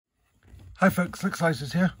Hi folks, Slick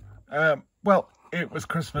Slices here. Well, it was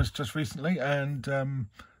Christmas just recently, and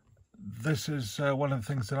this is one of the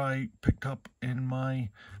things that I picked up in my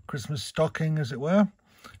Christmas stocking, as it were.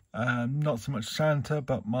 Not so much Santa,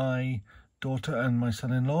 but my daughter and my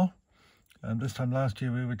son-in-law. This time last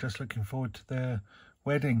year we were just looking forward to their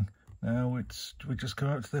wedding. Now we're just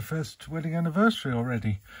coming up to their first wedding anniversary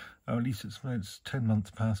already. Or at least it's 10 months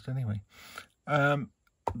past anyway.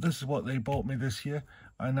 This is what they bought me this year.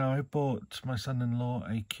 I bought my son-in-law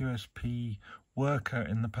a QSP worker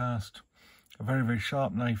in the past. A very, very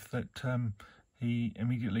sharp knife that he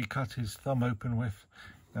immediately cut his thumb open with.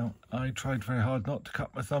 Now, I tried very hard not to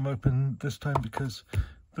cut my thumb open this time because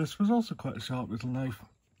this was also quite a sharp little knife.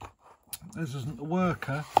 This isn't the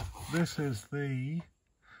worker. This is the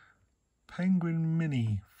Penguin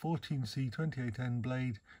Mini 14C 28N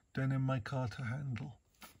blade Denim Micarta handle.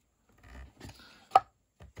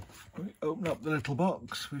 We open up the little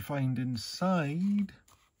box. We find inside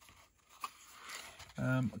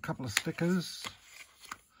a couple of stickers.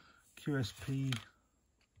 QSP.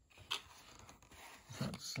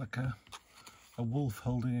 That's like a wolf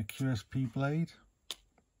holding a QSP blade.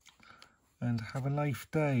 And have a knife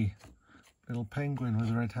day. Little penguin with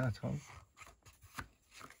a red hat on.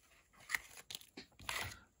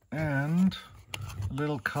 And a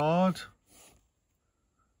little card.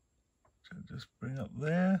 So just bring up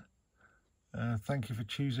there. Thank you for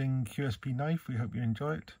choosing QSP knife. We hope you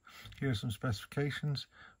enjoy it. Here are some specifications.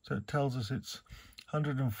 So it tells us it's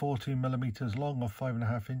 140mm long or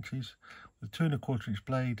 5.5 inches with 2 1/4 inch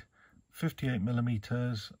blade,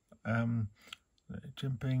 58mm,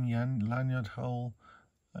 jimping lanyard hole,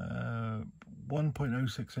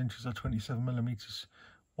 1.06 inches or 27mm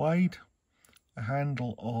wide, a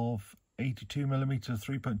handle of 82mm,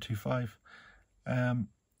 3.25,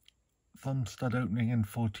 thumb stud opening in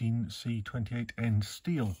 14C 28N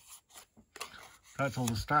steel. That's all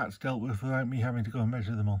the stats dealt with without me having to go and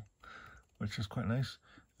measure them all, which is quite nice.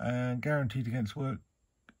 Guaranteed against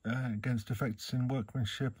defects in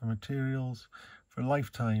workmanship and materials for a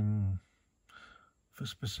lifetime. For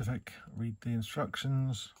specific, read the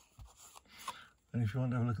instructions. And if you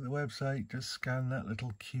want to have a look at the website, just scan that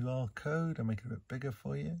little QR code. I'll make it a bit bigger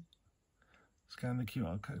for you. Scan the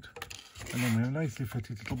QR code. And then we have a nicely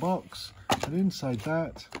fitted little box. And inside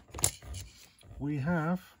that, we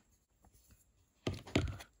have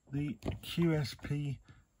the QSP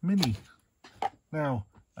Mini. Now,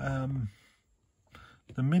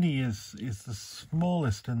 the Mini is the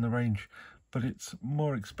smallest in the range, but it's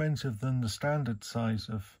more expensive than the standard size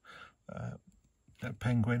of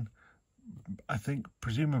Penguin. I think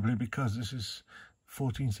presumably because this is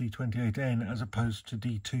 14C 28N as opposed to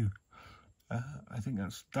D2. I think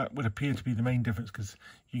that would appear to be the main difference, because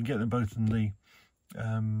you can get them both in the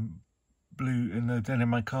blue in the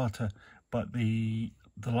Denim Micarta, but the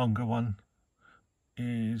longer one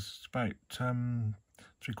is about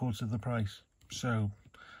 3/4 of the price. So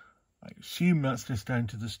I assume that's just down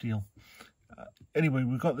to the steel. Anyway,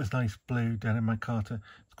 we've got this nice blue Denim Micarta.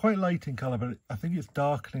 It's quite light in colour, but I think it's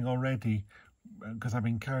darkening already because I've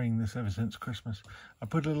been carrying this ever since Christmas. I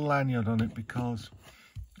put a little lanyard on it because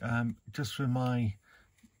just for my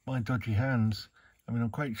dodgy hands, I mean, I'm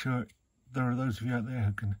quite sure there are those of you out there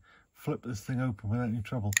who can flip this thing open without any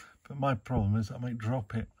trouble, but my problem is I might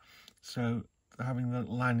drop it. So having the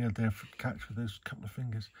lanyard there for catch with those couple of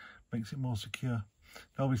fingers makes it more secure.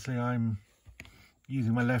 Now, obviously I'm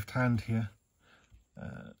using my left hand here.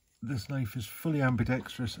 This knife is fully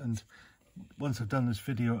ambidextrous, and once I've done this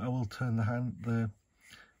video I will turn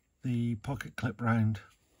the pocket clip round,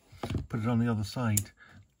 put it on the other side.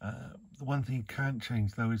 The one thing you can't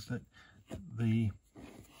change though is that the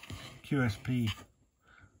QSP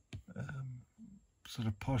sort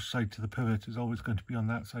of posh side to the pivot is always going to be on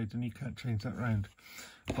that side, and you can't change that round.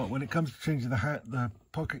 But when it comes to changing the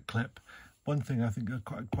pocket clip, one thing I think I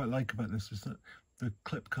quite like about this is that the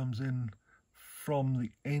clip comes in from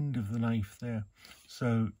the end of the knife there.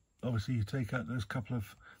 So obviously you take out those couple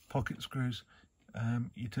of pocket screws,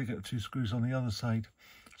 you take out 2 screws on the other side,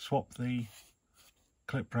 swap the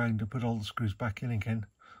clip round and put all the screws back in again.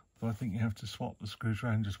 But I think you have to swap the screws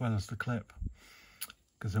round as well as the clip,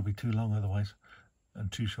 because they'll be too long otherwise,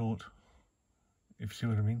 and too short, if you see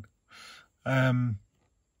what I mean.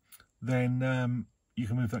 Then you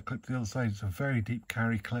can move that clip to the other side. It's a very deep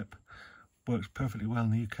carry clip, works perfectly well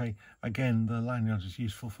in the UK. Again, the lanyard is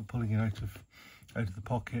useful for pulling it out of the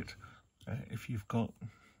pocket if you've got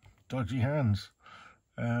dodgy hands.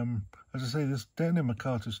 As I say, this Denim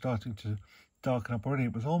Micarta is starting to darken up already.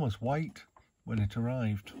 It was almost white when it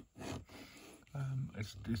arrived.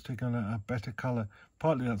 It's taken on a better colour.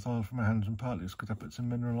 Partly that's oil from my hands, and partly it's because I put some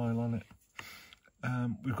mineral oil on it.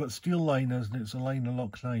 we've got steel liners, and it's a liner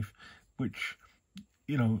lock knife, which,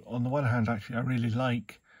 you know, on the one hand, actually I really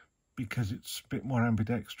like, because it's a bit more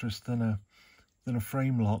ambidextrous than a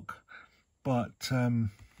frame lock. But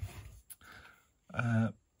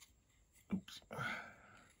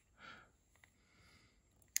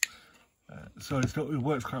so it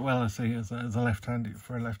works quite well, I say, as a left-handed,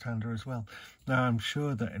 for a left-hander as well. Now, I'm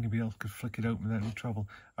sure that anybody else could flick it open without any trouble.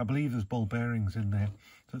 I believe there's ball bearings in there,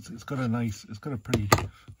 so it's got a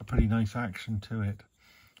pretty nice action to it.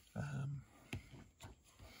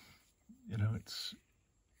 You know, it's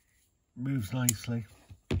moves nicely.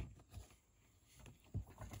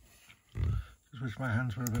 Just wish my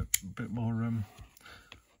hands were a bit more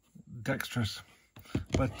dexterous,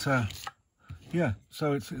 but yeah.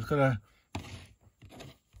 So it's got a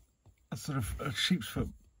sort of a sheep's foot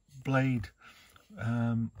blade,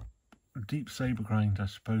 deep saber grind, I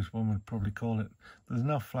suppose one would probably call it. There's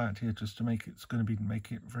enough flat here just to make it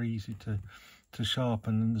very easy to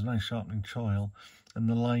sharpen, and there's a nice sharpening choil, and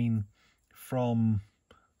the line from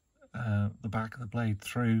the back of the blade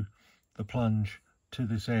through the plunge to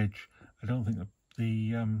this edge, I don't think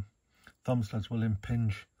the thumb studs will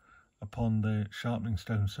impinge upon the sharpening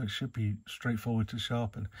stone, so it should be straightforward to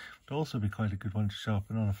sharpen. It'll also be quite a good one to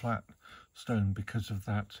sharpen on a flat stone, because of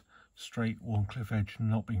that straight Warncliffe edge and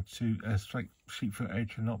not being too straight sheepfoot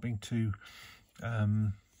edge, and not being too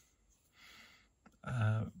long.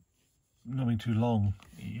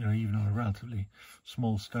 You know, even on a relatively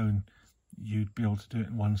small stone, you'd be able to do it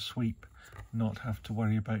in one sweep, not have to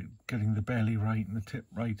worry about getting the belly right and the tip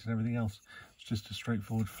right and everything else. It's just a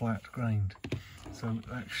straightforward flat grind, so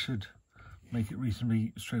that should make it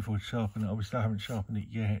reasonably straightforward to sharpen. Obviously I haven't sharpened it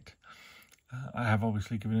yet. I have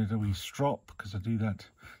obviously given it a wee strop, because I do that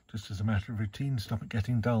just as a matter of routine, stop it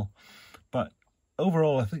getting dull. But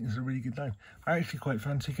overall, I think it's a really good knife. I actually quite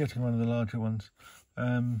fancy getting one of the larger ones.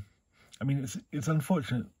 I mean, it's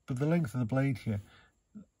unfortunate, but the length of the blade here,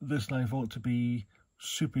 this knife ought to be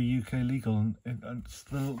super UK legal, and it's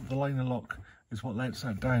the liner lock is what lets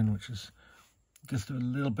that down, which is just a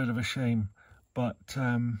little bit of a shame. But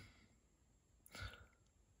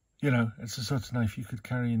you know, it's the sort of knife you could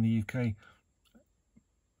carry in the UK.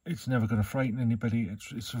 It's never going to frighten anybody.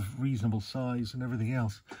 It's of reasonable size and everything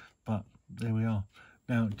else. But there we are.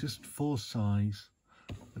 Now, just for size,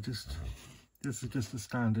 this is just a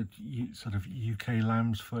standard sort of UK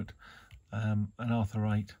lamb's foot, an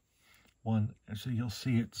Arthurite one. So you'll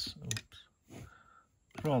see it's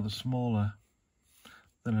rather smaller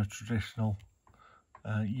than a traditional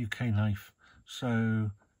UK knife. So,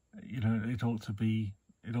 you know, it ought to be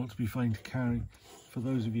fine to carry. For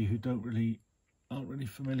those of you who aren't really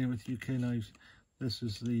familiar with UK knives, this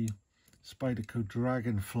is the Spyderco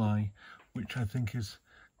Dragonfly, which I think is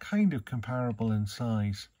kind of comparable in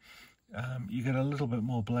size. You get a little bit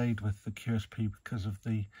more blade with the QSP because of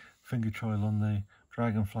the finger choil on the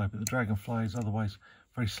Dragonfly, but the Dragonfly is otherwise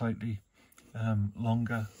very slightly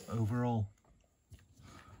longer overall.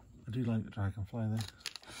 I do like the Dragonfly though.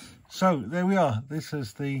 So there we are. This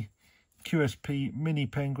is the QSP Mini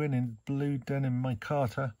Penguin in blue denim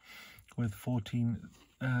micarta with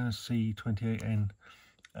 14C28N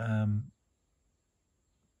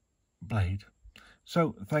blade.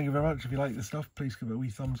 So thank you very much. If you like this stuff, please give it a wee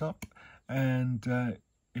thumbs up, and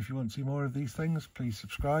if you want to see more of these things, please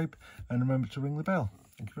subscribe and remember to ring the bell.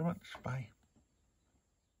 Thank you very much. Bye.